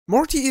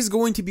Morty is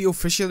going to be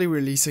officially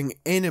releasing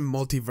in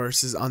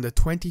MultiVersus on the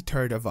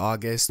 23rd of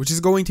August, which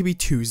is going to be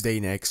Tuesday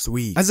next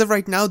week. As of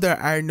right now, there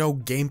are no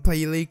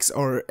gameplay leaks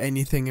or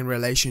anything in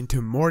relation to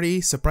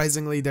Morty.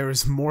 Surprisingly, there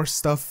is more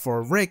stuff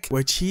for Rick,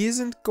 which he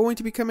isn't going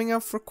to be coming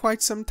out for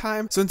quite some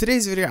time. So in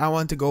today's video, I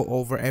want to go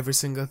over every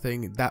single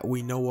thing that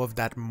we know of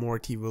that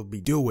Morty will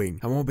be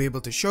doing. I won't be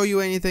able to show you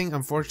anything,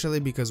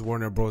 unfortunately, because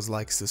Warner Bros.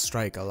 Likes to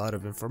strike a lot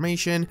of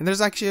information, and there's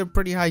actually a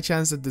pretty high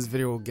chance that this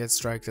video will get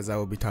striked, as I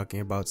will be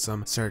talking about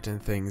some certain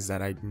things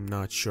that I'm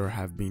not sure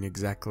have been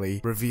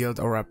exactly revealed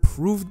or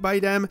approved by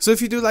them. So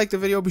if you do like the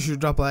video, be sure to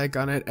drop a like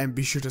on it and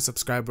be sure to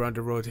subscribe. We're on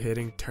the road to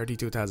hitting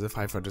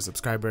 32,500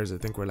 subscribers. I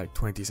think we're like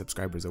 20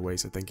 subscribers away,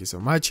 so thank you so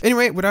much.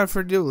 Anyway, without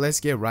further ado, let's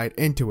get right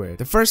into it.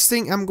 The first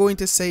thing I'm going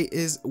to say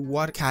is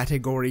what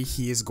category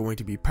he is going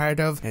to be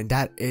part of, and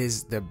that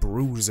is the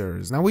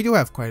bruisers. Now we do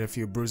have quite a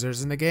few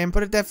bruisers in the game,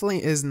 but it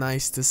definitely is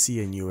nice to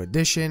see a new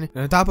addition. And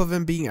on top of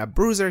him being a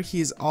bruiser,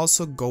 he is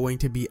also going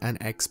to be an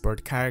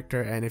expert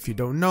character, and if you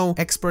don't know,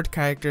 expert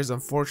characters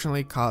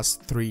unfortunately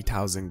cost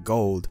 3,000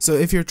 gold. So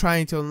if you're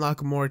trying to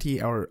unlock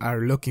Morty or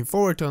are looking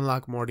forward to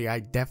unlock Morty, I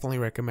definitely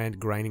recommend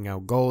grinding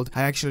out gold.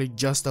 I actually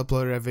just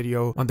uploaded a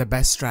video on the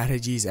best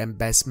strategies and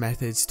best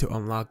methods to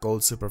unlock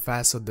gold super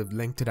fast, so the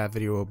link to that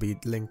video will be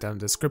linked down in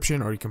the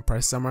description, or you can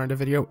press somewhere in the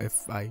video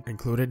if I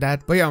included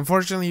that. But yeah,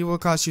 unfortunately it will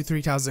cost you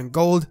 3,000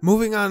 gold.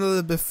 Moving on a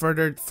little bit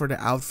further for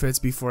the outfits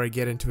before I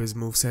get into his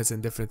movesets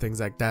and different things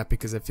like that,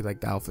 because I feel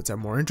like the outfits are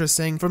more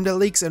interesting. From the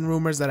leaks and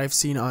rumors that I've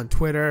seen on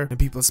Twitter and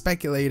people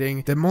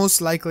speculating, the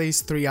most likely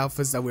three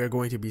outfits that we're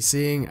going to be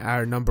seeing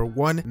are: number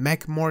one,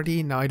 Mech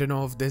Morty. Now I don't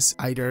know if this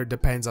either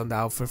depends on the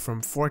outfit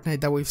from Fortnite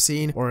that we've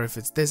seen, or if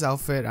it's this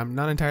outfit. I'm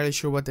not entirely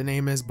sure what the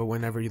name is, but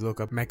whenever you look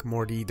up Mech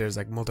Morty, there's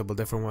like multiple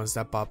different ones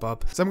that pop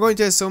up. So I'm going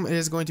to assume it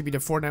is going to be the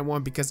Fortnite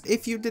one, because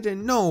if you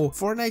didn't know,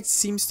 Fortnite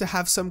seems to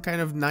have some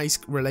kind of nice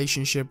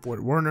relationship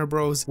with Warner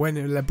Bros. When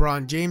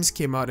LeBron James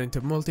came out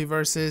into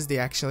MultiVersus, they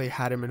actually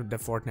had him in the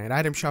Fortnite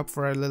item shop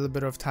for a little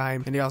bit of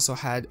time, and they also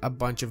had a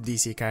bunch of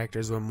DC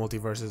characters when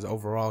MultiVersus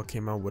overall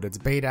came out with its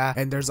beta.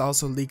 And there's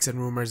also leaks and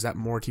rumors that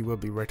Morty will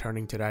be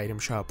returning to the item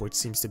shop, which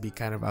seems to be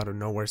kind of out of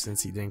nowhere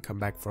since he didn't come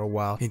back for a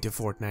while into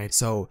Fortnite.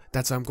 So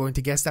that's why I'm going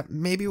to guess that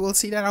maybe we'll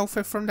see that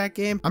outfit from that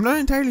game. I'm not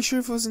entirely sure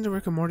if it was in the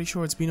Rick and Morty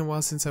show. It's been a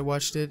while since I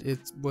watched it. It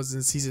was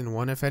in season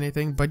 1 if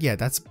anything, but yeah,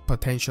 that's a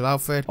potential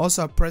outfit.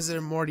 Also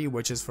President Morty,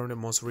 which is from the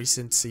most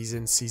recent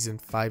season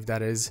 5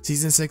 that is.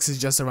 Season 6 is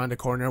just around the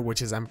corner,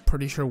 which is I'm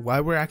pretty sure why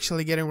we're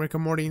actually getting Rick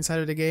and Morty inside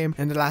of the game.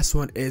 And the last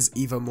one is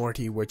Evil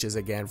Morty, which is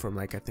again from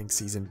like I think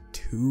season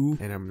 2,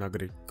 and I'm not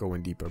gonna go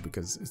in deeper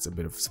because it's a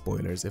bit of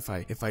spoilers if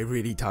I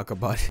really talk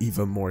about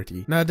Evil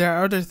Morty. Now there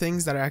are other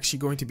things that are actually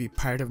going to be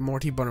part of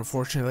Morty, but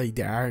unfortunately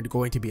they aren't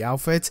going to be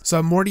outfits. So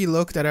a Morty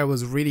look that I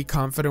was really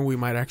confident we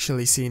might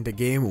actually see in the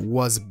game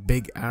was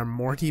Big Arm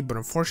Morty, but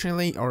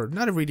unfortunately, or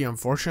not really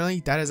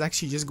unfortunately, that is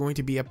actually just going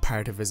to be a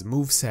part of his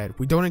moveset.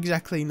 We don't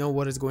exactly know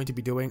what it's going to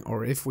be doing,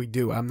 or if we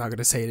do, I'm not going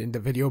to say it in the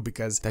video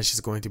because that's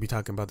just going to be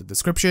talking about the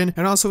description.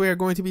 And also we are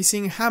going to be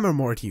seeing Hammer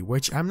Morty,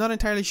 which I'm not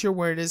entirely sure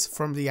where it is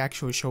from the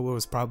actual show. It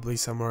was probably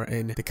somewhere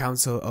in the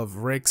Council of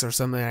Ricks or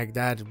something like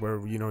that,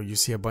 where you know you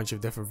see a bunch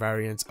of different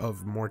variants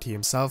of Morty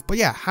himself. But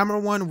yeah, Hammer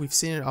one, we've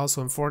seen it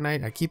also in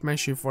Fortnite. I keep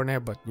mentioning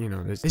Fortnite, but you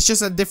know, it's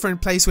just a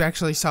different place we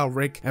actually saw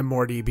Rick and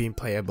Morty being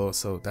playable,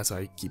 so that's why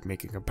I keep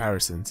making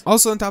comparisons.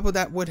 Also on top of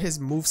that, with his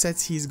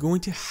movesets, he's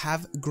going to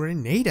have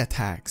grenade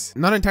attacks.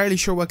 I'm not entirely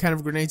sure what kind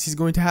of grenades he's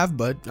going to have,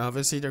 but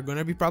obviously they're going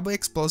to be probably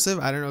explosive.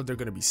 I don't know if they're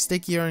going to be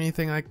sticky or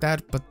anything like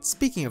that. But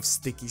speaking of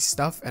sticky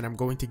stuff, and I'm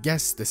going to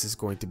guess this is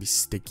going to be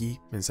sticky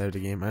inside of the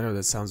game. I know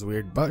that sounds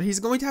weird, but he's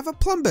going to have a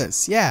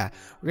Plumbus. Yeah,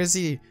 we're gonna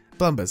see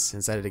Plumbus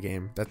inside of the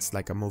game. That's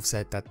like a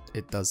moveset that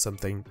it does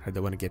something. I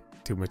don't want to get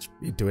too much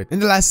into it. And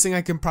the last thing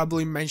I can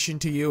probably mention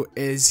to you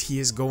is he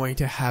is going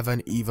to have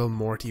an Evil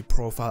Morty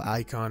profile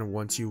icon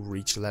once you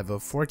reach level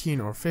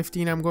 14 or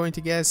 15, I'm going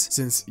to guess,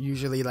 since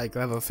usually like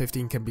level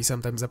 15 can be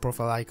sometimes a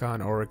profile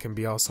icon, or it can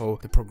be also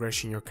the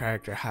progression your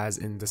character has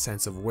in the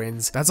sense of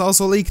wins. That's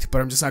also leaked, but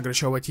I'm just not going to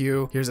show it to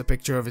you. Here's a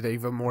picture of the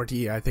Evil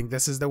Morty. I think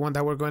this is the one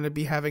that we're going to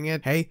be having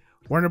it. Hey,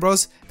 Warner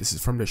Bros, this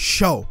is from the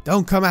show.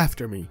 Don't come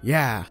after me.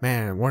 Yeah,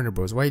 man, Warner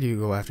Bros, why do you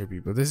go after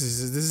people? This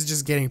is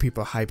just getting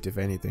people hyped, if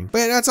anything. But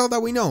yeah, that's all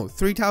that we know.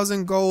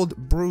 3,000 gold,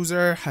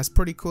 bruiser, has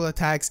pretty cool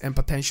attacks and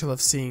potential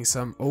of seeing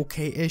some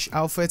okay-ish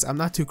outfits. I'm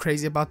not too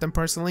crazy about them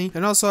personally.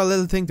 And also a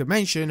little thing to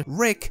mention,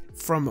 Rick,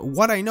 from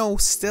what I know,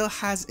 still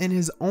has in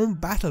his own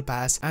battle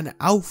pass an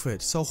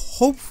outfit. So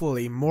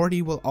hopefully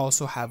Morty will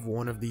also have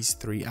one of these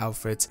 3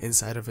 outfits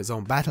inside of his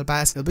own battle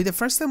pass. It'll be the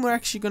first time we're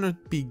actually gonna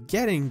be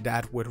getting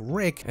that with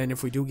Rick, and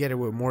if we do get it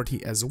with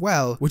Morty as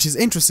well, which is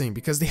interesting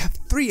because they have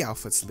 3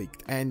 outfits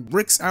leaked and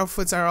Rick's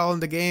outfits are all in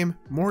the game.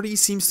 Morty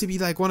seems to be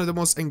like one of the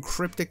most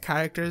encrypted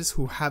characters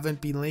who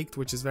haven't been leaked,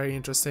 which is very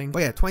interesting. But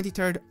yeah,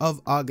 23rd of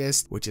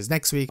August, which is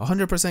next week,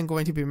 100%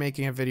 going to be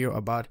making a video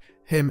about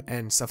him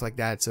and stuff like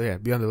that. So yeah,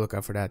 be on the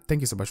lookout for that. Thank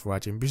you so much for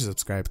watching. Be sure to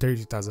subscribe.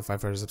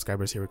 32,500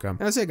 subscribers, here we come.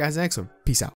 And I'll see you guys in the next one. Peace out.